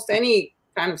almost any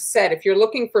kind of set. If you're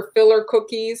looking for filler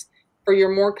cookies for your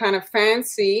more kind of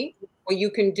fancy, well,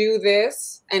 you can do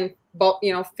this and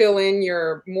fill in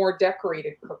your more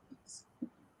decorated cookies.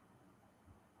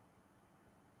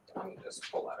 Let me just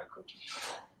pull out a cookie.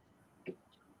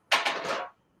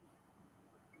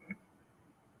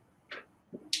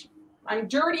 I'm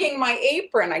dirtying my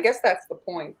apron. I guess that's the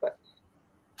point, but.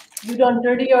 You don't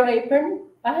dirty your apron?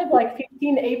 I have like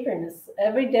 15 aprons.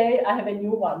 Every day I have a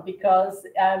new one because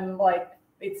I'm like,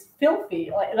 it's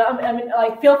filthy.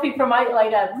 Like filthy from my,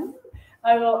 like that.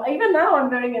 I will, even now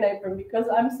I'm wearing an apron because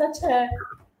I'm such a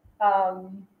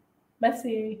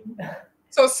messy.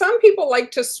 So some people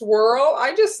like to swirl.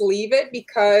 I just leave it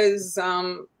because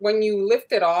when you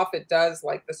lift it off, it does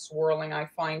like the swirling, I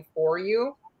find, for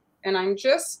you. And I'm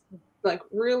just like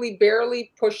really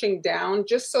barely pushing down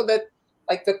just so that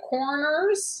like the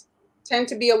corners tend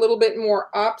to be a little bit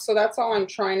more up. So that's all I'm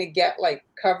trying to get, like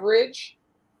coverage.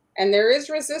 And there is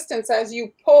resistance as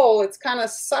you pull, it's kind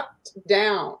of sucked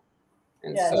down.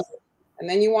 And yes. And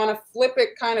then you want to flip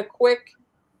it kind of quick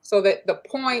so that the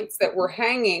points that were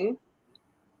hanging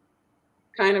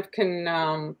kind of can,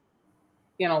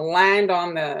 land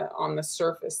on the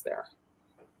surface there.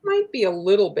 Might be a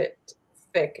little bit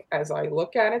thick as I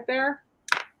look at it there,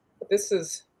 but this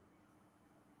is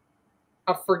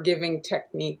a forgiving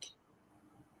technique.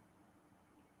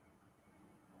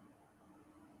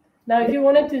 Now, if you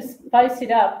wanted to spice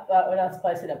it up, or not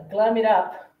spice it up, glam it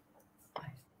up,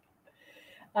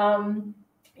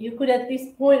 you could at this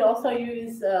point also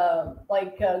use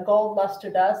gold luster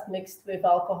dust mixed with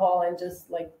alcohol and just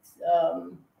like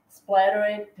splatter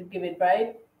it to give it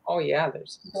bright. Oh yeah,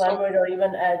 there's glamour it, or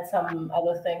even add some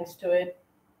other things to it.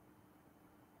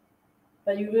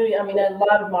 But you really, I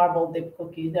love marble dip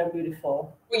cookies. They're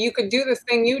beautiful. Well, you could do the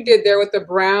thing you did there with the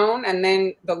brown and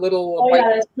then the little. Oh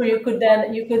yeah, that's true. You could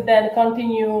then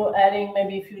continue adding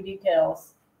maybe a few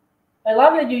details. I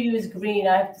love that you use green,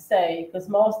 I have to say, because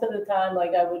most of the time,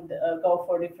 like I would go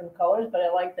for different colors, but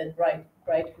I like that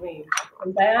bright green.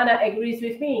 And Diana agrees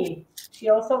with me. She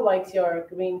also likes your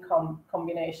green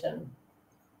combination.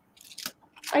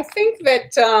 I think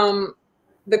that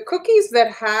the cookies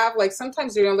that have, like,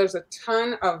 sometimes, there's a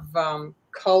ton of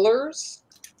colors,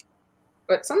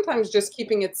 but sometimes just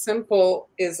keeping it simple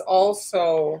is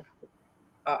also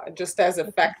just as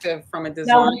effective from a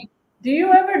design. Now, do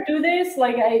you ever do this?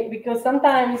 Because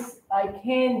sometimes I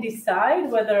can't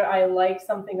decide whether I like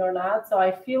something or not. So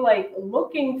I feel like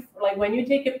when you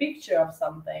take a picture of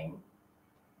something,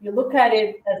 you look at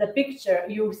it as a picture,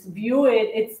 you view it.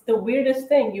 It's the weirdest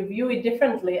thing. You view it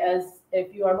differently as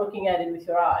if you are looking at it with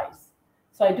your eyes.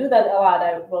 So I do that a lot.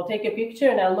 I will take a picture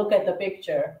and I'll look at the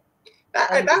picture.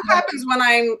 That happens when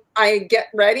I get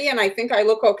ready and I think I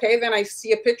look okay. Then I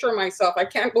see a picture of myself. I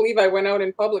can't believe I went out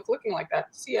in public looking like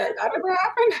that. See, that ever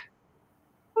happened?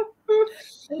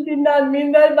 I did not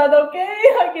mean that, but okay.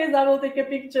 I guess I will take a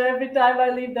picture every time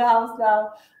I leave the house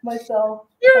now myself.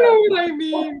 You know what I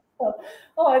mean.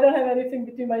 Oh, I don't have anything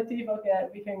between my teeth. Okay,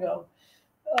 we can go.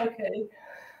 Okay.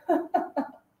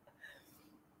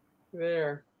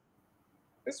 There.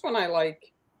 This one I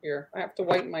like. Here, I have to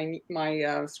wipe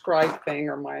my scribe thing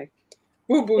or my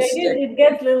boo-boo stick. It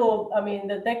gets little.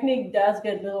 The technique does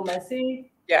get a little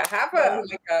messy. Yeah, have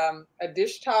a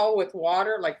dish towel with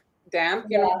water, like damp,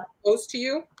 close to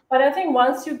you. But I think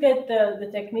once you get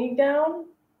the technique down,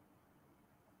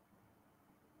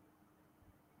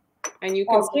 and you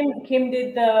can. Kim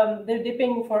did the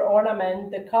dipping for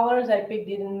ornament. The colors I picked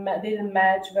didn't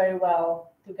match very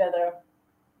well together.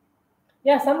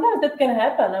 Yeah, sometimes that can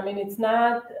happen. It's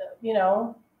not,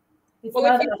 it's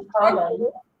not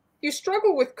uncommon. You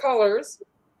struggle with colors,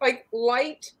 like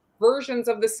light versions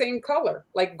of the same color,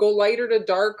 like go lighter to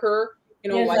darker,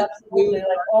 yes, light absolutely. Blue.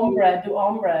 Like ombre, do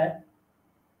ombre.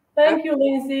 Thank you,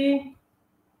 Lindsay.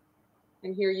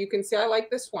 And here you can see, I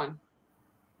like this one.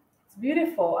 It's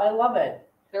beautiful. I love it.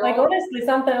 Honestly,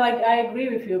 sometimes, I agree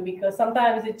with you, because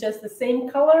sometimes it's just the same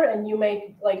color and you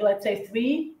make, let's say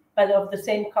 3, but of the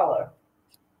same color.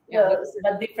 Yeah.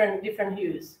 but different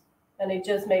hues, and it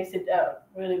just makes it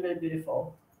really, really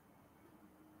beautiful.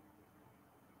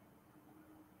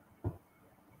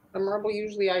 The marble,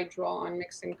 usually I draw on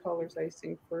mixing colors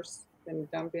icing first, then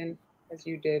dump in as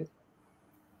you did.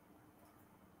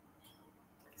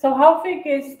 So how thick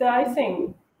is the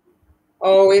icing?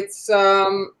 Oh, it's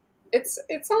on,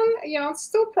 you know, it's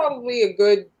still probably a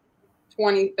good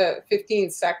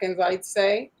 15 seconds, I'd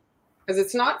say, because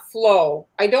it's not flow.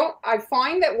 I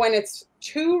find that when it's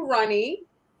too runny,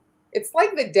 it's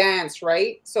like the dance,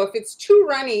 right? So if it's too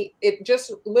runny, it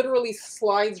just literally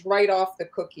slides right off the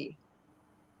cookie.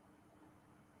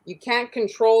 You can't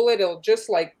control it. It'll just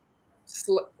like,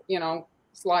 you know,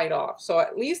 slide off. So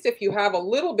at least if you have a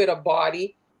little bit of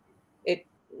body, it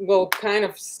will kind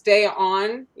of stay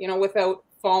on, you know, without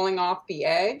falling off the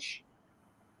edge.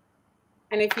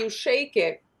 And if you shake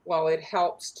it, well, it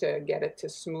helps to get it to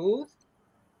smooth.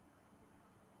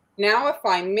 Now, if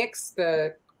I mix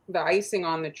the icing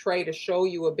on the tray to show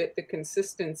you a bit the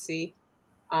consistency,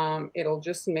 it'll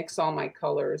just mix all my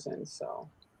colors. And so,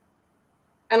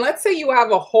 and let's say you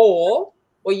have a hole,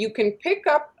 well, you can pick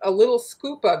up a little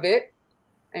scoop of it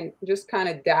and just kind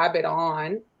of dab it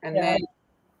on, and then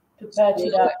to patch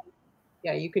it up.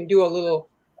 Yeah, you can do a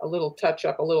little touch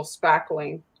up, a little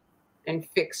spackling, and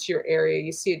fix your area.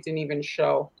 You see, it didn't even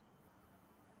show,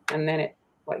 and then it,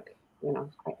 like, you know,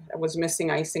 I was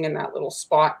missing icing in that little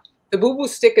spot. The Boo Boo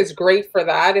stick is great for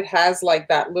that. It has like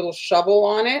that little shovel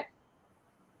on it.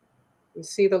 You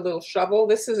see the little shovel?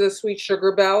 This is a Sweet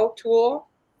Sugar Bell tool.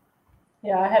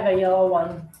 Yeah, I have a yellow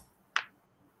one.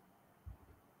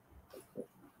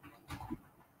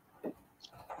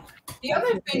 The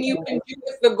other thing you can do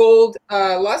with the gold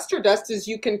luster dust is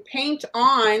you can paint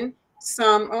on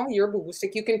some, oh, your Boo Boo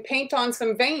stick, you can paint on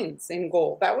some veins in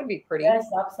gold. That would be pretty. Yes,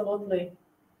 absolutely.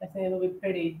 I think it will be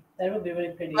pretty. That would be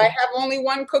really pretty. I have only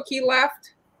one cookie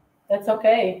left. That's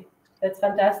okay. That's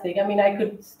fantastic. I mean, I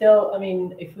could still, I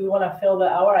mean, if we want to fill the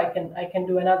hour, I can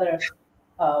do another,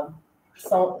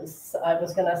 so I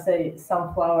was going to say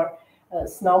sunflower,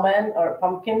 snowman or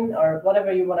pumpkin or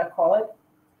whatever you want to call it.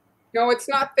 No, it's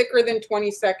not thicker than 20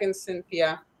 seconds,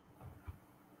 Cynthia.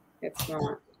 It's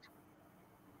not.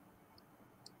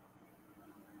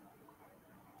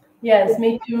 Yes,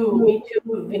 me too,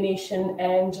 Venetian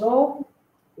Angel.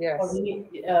 Yes.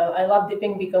 I love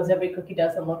dipping because every cookie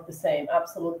doesn't look the same.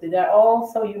 Absolutely. They're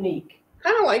all so unique.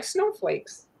 Kind of like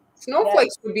snowflakes.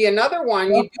 Snowflakes would be another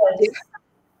one.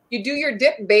 You do your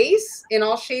dip base in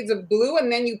all shades of blue,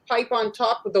 and then you pipe on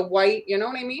top with the white, you know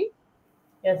what I mean?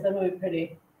 Yes, that would be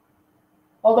pretty.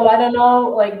 Although I don't know,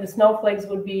 like the snowflakes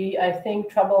would be, I think,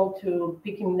 trouble to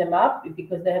picking them up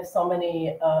because they have so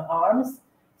many arms.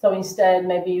 So instead,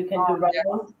 maybe you can do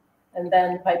round and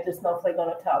then pipe the snowflake on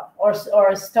the top, or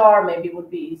a star maybe would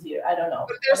be easier. I don't know.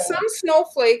 But there's some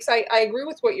snowflakes. I agree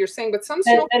with what you're saying, but some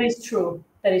snowflakes that is true.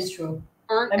 That is true.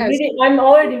 Aren't I'm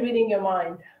already reading your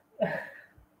mind.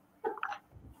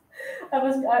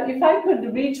 If I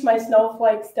could reach my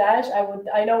snowflake stash, I would.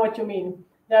 I know what you mean.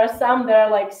 There are some that are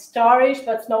like starish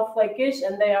but snowflake-ish,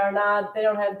 and they are not. They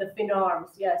don't have the thin arms.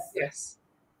 Yes. Yes.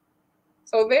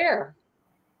 So there.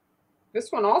 This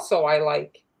one also I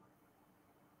like.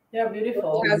 They're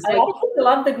beautiful. I also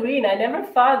love the green. I never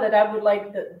thought that I would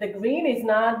like the green. Is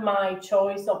not my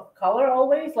choice of color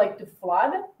always, like to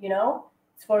flood, you know.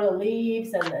 It's for the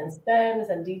leaves and stems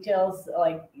and details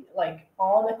like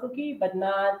on the cookie, but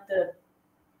not the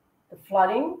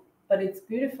flooding. But it's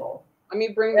beautiful. Let me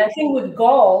bring. I think with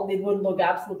gold, it would look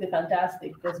absolutely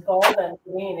fantastic because gold and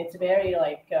green, it's very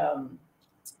like.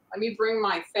 Let me bring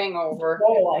my thing over.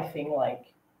 Oil, I think like.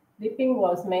 Dipping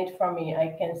was made for me.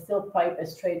 I can still pipe a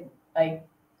straight. I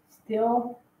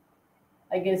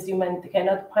guess you meant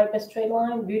cannot pipe a straight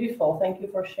line. Beautiful. Thank you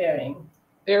for sharing.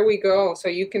 There we go. So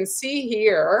you can see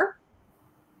here.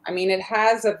 I mean, it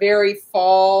has a very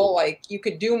fall. Like you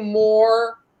could do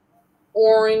more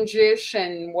orangish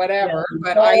and whatever. Yeah,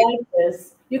 but I like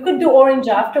this. You could do orange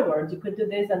afterwards. You could do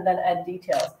this and then add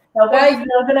details. Now, guys,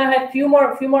 we're gonna have a few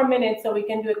more minutes, so we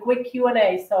can do a quick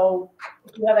Q&A. So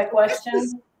if you have a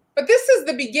question. But this is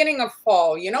the beginning of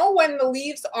fall, you know, when the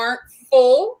leaves aren't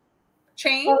full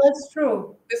change. Oh, that's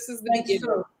true. This is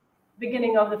the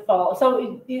beginning of the fall.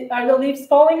 So are the leaves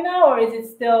falling now, or is it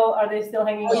still? Are they still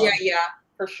hanging? Oh, yeah,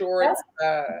 for sure. Yeah. It's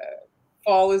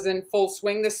fall is in full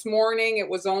swing. This morning it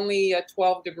was only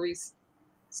 12 degrees,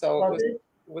 so it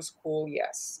was cool.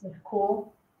 Yes. It's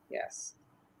cool. Yes.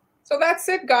 So that's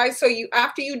it, guys. So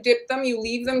after you dip them, you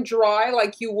leave them dry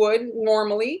like you would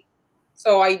normally.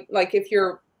 So if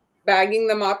you're bagging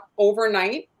them up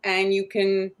overnight, and you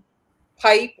can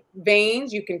pipe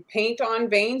veins, you can paint on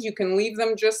veins, you can leave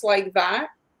them just like that.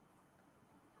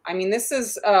 I mean, this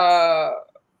is a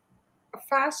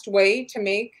fast way to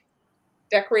make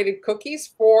decorated cookies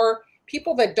for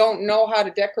people that don't know how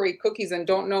to decorate cookies and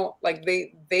don't know, like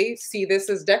they see this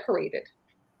as decorated,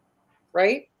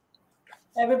 right?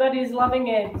 Everybody's loving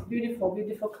it. It's beautiful,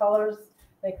 beautiful colors.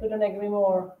 I couldn't agree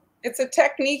more. It's a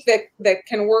technique that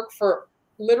can work for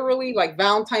literally like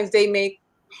Valentine's Day, make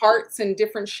hearts in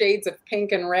different shades of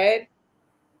pink and red.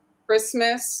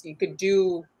 Christmas, you could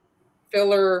do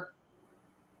filler,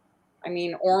 I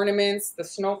mean, ornaments, the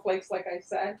snowflakes, like I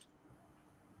said.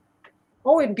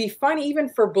 Oh, it'd be fun even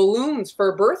for balloons for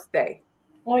a birthday.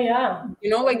 Oh yeah. You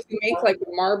know, like you make like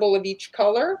a marble of each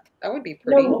color. That would be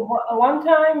pretty. No, one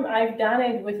time I've done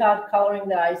it without coloring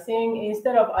the icing.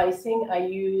 Instead of icing, I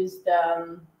used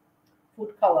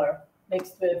food color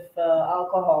mixed with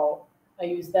alcohol. I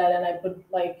used that, and I put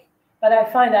like, but I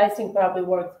find icing probably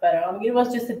works better. I mean, it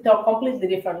was just a completely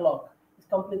different look. It's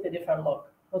completely different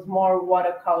look. It was more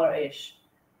watercolor-ish.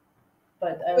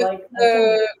 But I like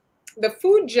the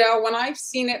food gel. When I've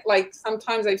seen it, like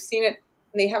sometimes I've seen it,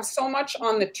 and they have so much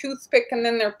on the toothpick, and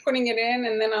then they're putting it in,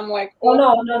 and then I'm like, oh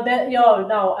no,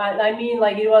 no. I mean,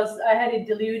 like it was. I had it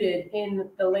diluted in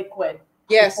the liquid.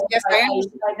 Yes, yes.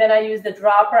 Then I used the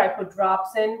dropper. I put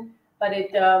drops in, but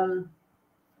it.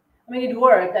 I mean, it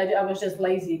worked. I was just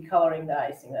lazy coloring the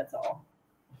icing. That's all.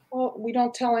 Well, we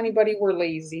don't tell anybody we're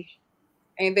lazy,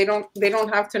 and they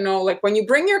don't have to know. Like when you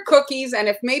bring your cookies, and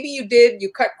if maybe you did,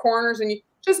 you cut corners, and you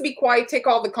just be quiet, take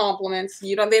all the compliments.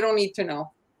 They don't need to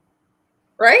know,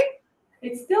 right?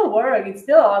 It still work. It's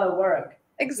still a lot of work.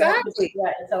 Exactly.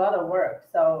 Yeah, it's a lot of work.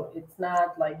 So it's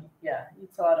not like, yeah,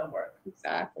 it's a lot of work.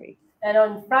 Exactly. And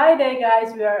on Friday,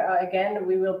 guys,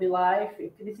 we will be live.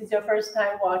 If this is your first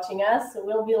time watching us,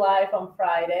 we'll be live on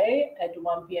Friday at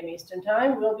 1 p.m. Eastern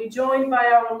Time. We'll be joined by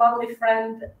our lovely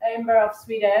friend, Amber of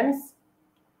Sweet M's.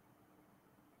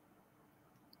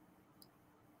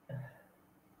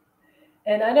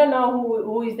 And I don't know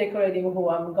who is decorating who.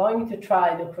 I'm going to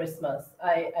try the Christmas.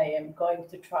 I am going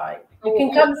to try. You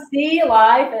can come see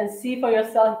live and see for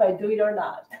yourself if I do it or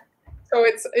not. So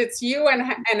it's you and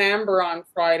Amber on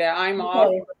Friday. I'm off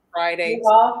on Friday.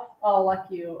 You're off? Oh,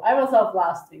 lucky you. I was off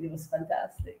last week. It was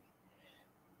fantastic.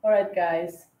 All right,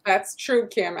 guys. That's true,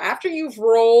 Kim. After you've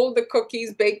rolled the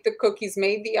cookies, baked the cookies,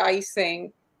 made the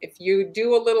icing, if you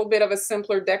do a little bit of a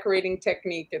simpler decorating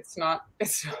technique, it's not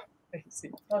easy.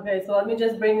 Okay, so let me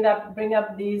just bring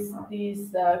up these cookies.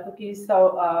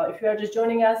 So if you are just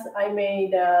joining us, I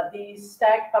made these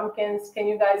stacked pumpkins. Can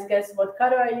you guys guess what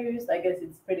cutter I used? I guess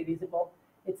it's pretty visible.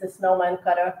 It's a snowman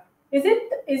cutter. Is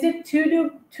it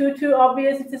too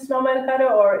obvious it's a snowman cutter,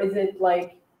 or is it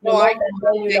like you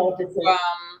notice it?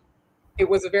 It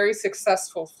was a very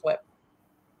successful flip.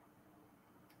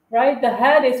 Right, the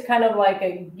head is kind of like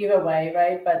a giveaway,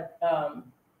 right? But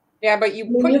yeah, but you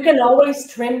can always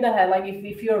trim the head. Like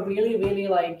if you're really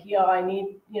like, yeah, I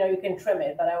need, you can trim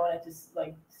it. But I wanted to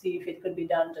like see if it could be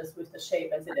done just with the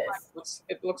shape as it is.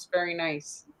 It looks very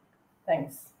nice.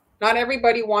 Thanks. Not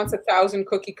everybody wants 1,000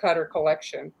 cookie cutter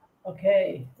collection.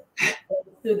 Okay, let's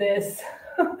do this.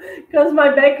 Because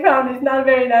my background is not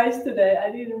very nice today. I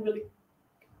didn't really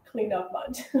clean up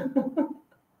much.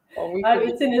 Well,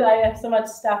 I have so much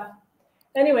stuff.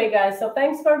 Anyway, guys, so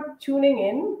thanks for tuning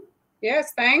in.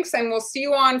 Yes, thanks. And we'll see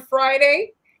you on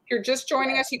Friday. If you're just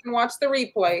joining us, you can watch the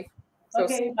replay. So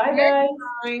okay, bye, guys.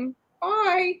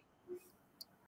 Bye.